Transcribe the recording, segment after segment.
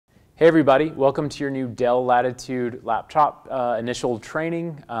Hey everybody, welcome to your new Dell Latitude laptop initial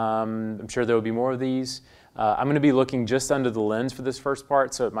training. I'm sure there will be more of these. I'm going to be looking just under the lens for this first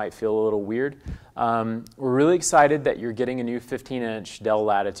part, so it might feel a little weird. We're really excited that you're getting a new 15-inch Dell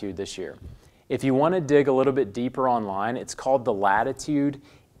Latitude this year. If you want to dig a little bit deeper online, it's called the Latitude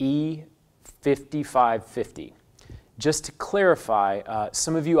E5550. Just to clarify,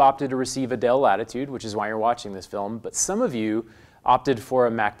 some of you opted to receive a Dell Latitude, which is why you're watching this film, but some of you opted for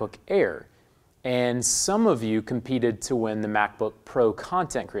a MacBook Air, and some of you competed to win the MacBook Pro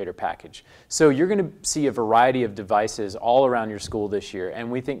Content Creator Package. So you're going to see a variety of devices all around your school this year,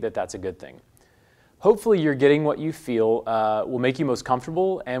 and we think that that's a good thing. Hopefully you're getting what you feel will make you most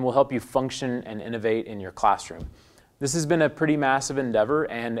comfortable and will help you function and innovate in your classroom. This has been a pretty massive endeavor,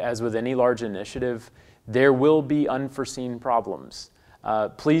 and as with any large initiative, there will be unforeseen problems.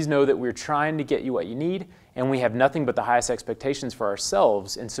 Please know that we're trying to get you what you need, and we have nothing but the highest expectations for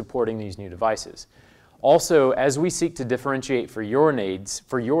ourselves in supporting these new devices. Also, as we seek to differentiate for your needs,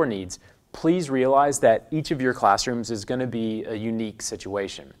 please realize that each of your classrooms is going to be a unique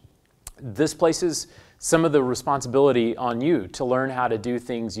situation. This places some of the responsibility on you to learn how to do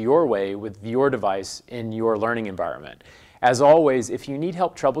things your way with your device in your learning environment. As always, if you need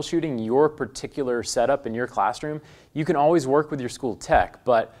help troubleshooting your particular setup in your classroom, you can always work with your school tech,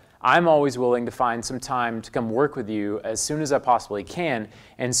 but I'm always willing to find some time to come work with you as soon as I possibly can,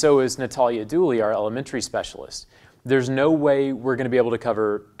 and so is Natalia Dooley, our elementary specialist. There's no way we're going to be able to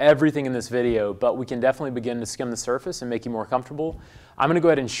cover everything in this video, but we can definitely begin to skim the surface and make you more comfortable. I'm going to go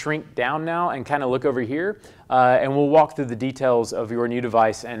ahead and shrink down now and kind of look over here, and we'll walk through the details of your new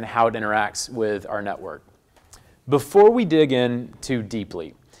device and how it interacts with our network. Before we dig in too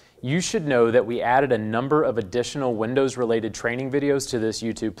deeply, you should know that we added a number of additional Windows-related training videos to this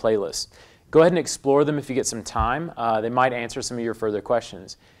YouTube playlist. Go ahead and explore them if you get some time. They might answer some of your further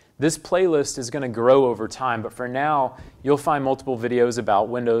questions. This playlist is going to grow over time, but for now, you'll find multiple videos about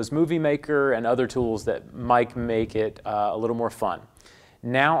Windows Movie Maker and other tools that might make it a little more fun.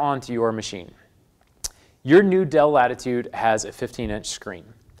 Now on to your machine. Your new Dell Latitude has a 15-inch screen.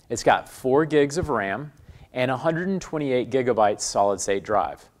 It's got 4 gigs of RAM and 128 gigabytes solid-state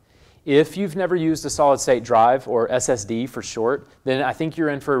drive. If you've never used a solid-state drive, or SSD for short, then I think you're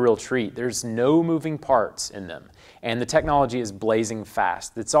in for a real treat. There's no moving parts in them, and the technology is blazing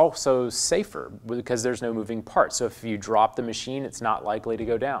fast. It's also safer because there's no moving parts, so if you drop the machine, it's not likely to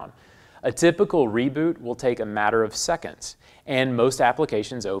go down. A typical reboot will take a matter of seconds, and most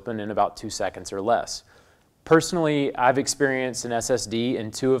applications open in about 2 seconds or less. Personally, I've experienced an SSD in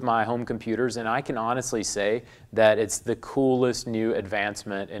 2 of my home computers, and I can honestly say that it's the coolest new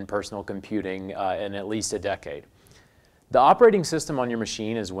advancement in personal computing in at least a decade. The operating system on your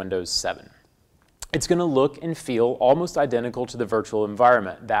machine is Windows 7. It's going to look and feel almost identical to the virtual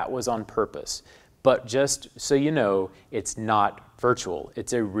environment. That was on purpose. But just so you know, it's not virtual.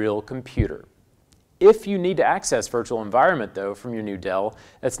 It's a real computer. If you need to access virtual environment, though, from your new Dell,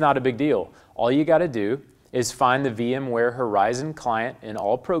 that's not a big deal. All you got to do is find the VMware Horizon client in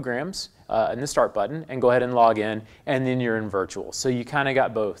all programs in the Start button and go ahead and log in, and then you're in virtual. So you kind of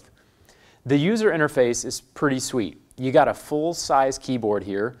got both. The user interface is pretty sweet. You got a full-size keyboard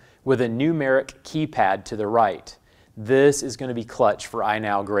here with a numeric keypad to the right. This is going to be clutch for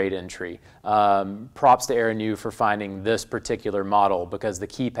iNow grade entry. Props to Aaron Yu for finding this particular model because the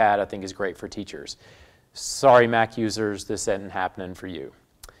keypad I think is great for teachers. Sorry Mac users, this isn't happening for you.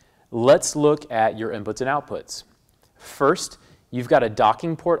 Let's look at your inputs and outputs. First, you've got a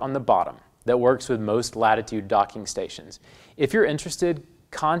docking port on the bottom that works with most Latitude docking stations. If you're interested,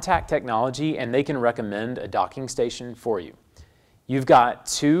 contact Technology and they can recommend a docking station for you. You've got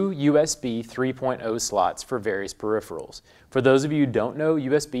 2 USB 3.0 slots for various peripherals. For those of you who don't know,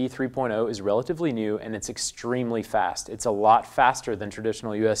 USB 3.0 is relatively new and it's extremely fast. It's a lot faster than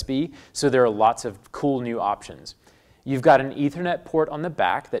traditional USB, so there are lots of cool new options. You've got an Ethernet port on the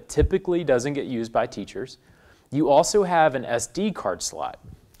back that typically doesn't get used by teachers. You also have an SD card slot.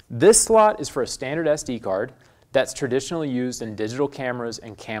 This slot is for a standard SD card that's traditionally used in digital cameras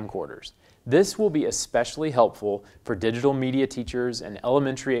and camcorders. This will be especially helpful for digital media teachers and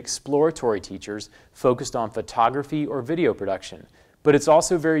elementary exploratory teachers focused on photography or video production. But it's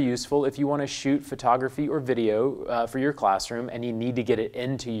also very useful if you want to shoot photography or video for your classroom and you need to get it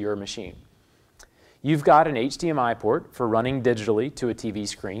into your machine. You've got an HDMI port for running digitally to a TV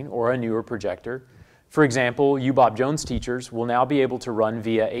screen or a newer projector. For example, you Bob Jones teachers will now be able to run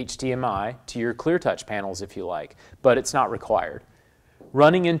via HDMI to your ClearTouch panels if you like, but it's not required.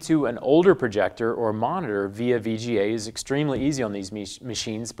 Running into an older projector or monitor via VGA is extremely easy on these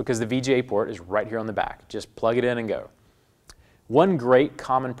machines because the VGA port is right here on the back. Just plug it in and go. One great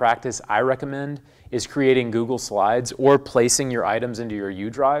common practice I recommend is creating Google Slides or placing your items into your U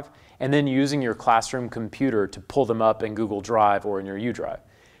drive and then using your classroom computer to pull them up in Google Drive or in your U drive.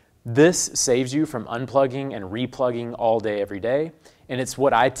 This saves you from unplugging and replugging all day every day, and it's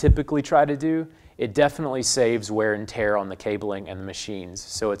what I typically try to do. It definitely saves wear and tear on the cabling and the machines,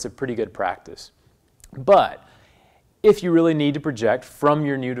 so it's a pretty good practice. But if you really need to project from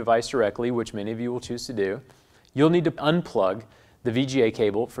your new device directly, which many of you will choose to do, you'll need to unplug the VGA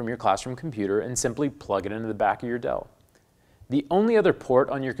cable from your classroom computer and simply plug it into the back of your Dell. The only other port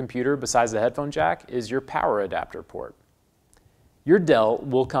on your computer besides the headphone jack is your power adapter port. Your Dell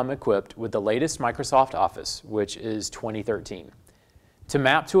will come equipped with the latest Microsoft Office, which is 2013. To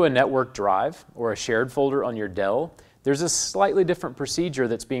map to a network drive or a shared folder on your Dell, there's a slightly different procedure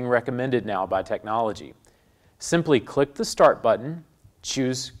that's being recommended now by technology. Simply click the Start button,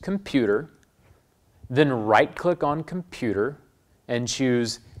 choose Computer, then right-click on Computer and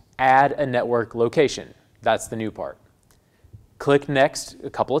choose Add a Network Location. That's the new part. Click Next a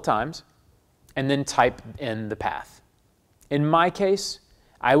couple of times and then type in the path. In my case,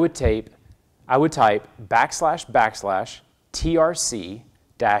 I would type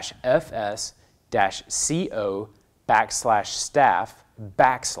 //trc-fs-co/staff/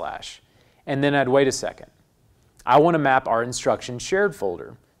 and then I'd wait a second. I want to map our instruction shared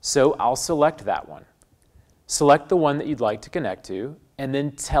folder, so I'll select that one. Select the one that you'd like to connect to, and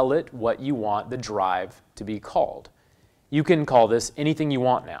then tell it what you want the drive to be called. You can call this anything you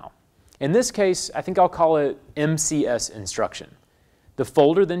want now. In this case, I think I'll call it MCS instruction. The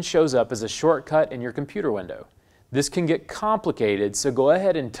folder then shows up as a shortcut in your computer window. This can get complicated, so go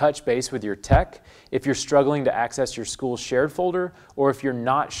ahead and touch base with your tech if you're struggling to access your school's shared folder or if you're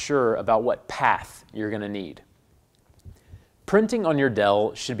not sure about what path you're going to need. Printing on your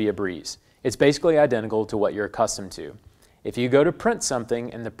Dell should be a breeze. It's basically identical to what you're accustomed to. If you go to print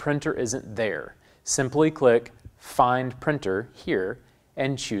something and the printer isn't there, simply click Find Printer here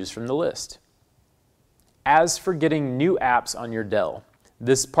and choose from the list. As for getting new apps on your Dell,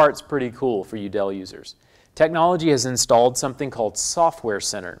 this part's pretty cool for you Dell users. Technology has installed something called Software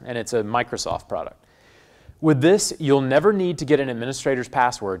Center, and it's a Microsoft product. With this, you'll never need to get an administrator's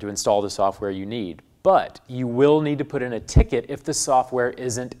password to install the software you need, but you will need to put in a ticket if the software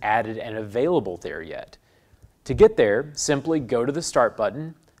isn't added and available there yet. To get there, simply go to the Start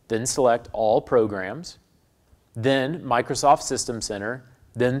button, then select All Programs, then Microsoft System Center,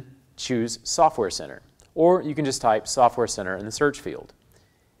 then choose Software Center. Or you can just type Software Center in the search field.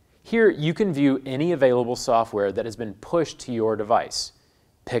 Here you can view any available software that has been pushed to your device.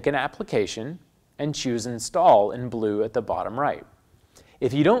 Pick an application and choose Install in blue at the bottom right.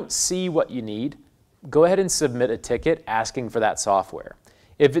 If you don't see what you need, go ahead and submit a ticket asking for that software.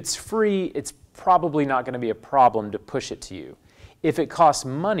 If it's free, it's probably not going to be a problem to push it to you. If it costs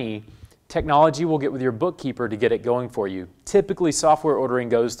money, technology will get with your bookkeeper to get it going for you. Typically, software ordering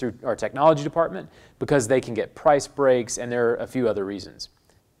goes through our technology department because they can get price breaks, and there are a few other reasons.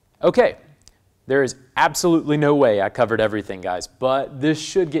 Okay, there is absolutely no way I covered everything, guys, but this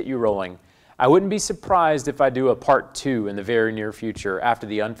should get you rolling. I wouldn't be surprised if I do a part 2 in the very near future after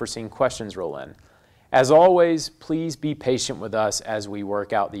the unforeseen questions roll in. As always, please be patient with us as we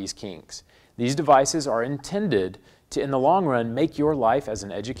work out these kinks. These devices are intended to, in the long run, make your life as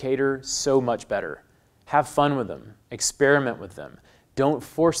an educator so much better. Have fun with them. Experiment with them. Don't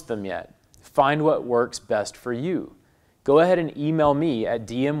force them yet. Find what works best for you. Go ahead and email me at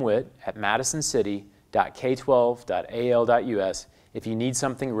dmwitt@madisoncity.k12.al.us if you need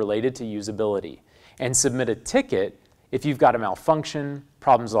something related to usability, and submit a ticket if you've got a malfunction,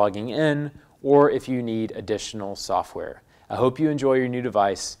 problems logging in, or if you need additional software. I hope you enjoy your new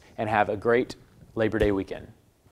device and have a great Labor Day weekend.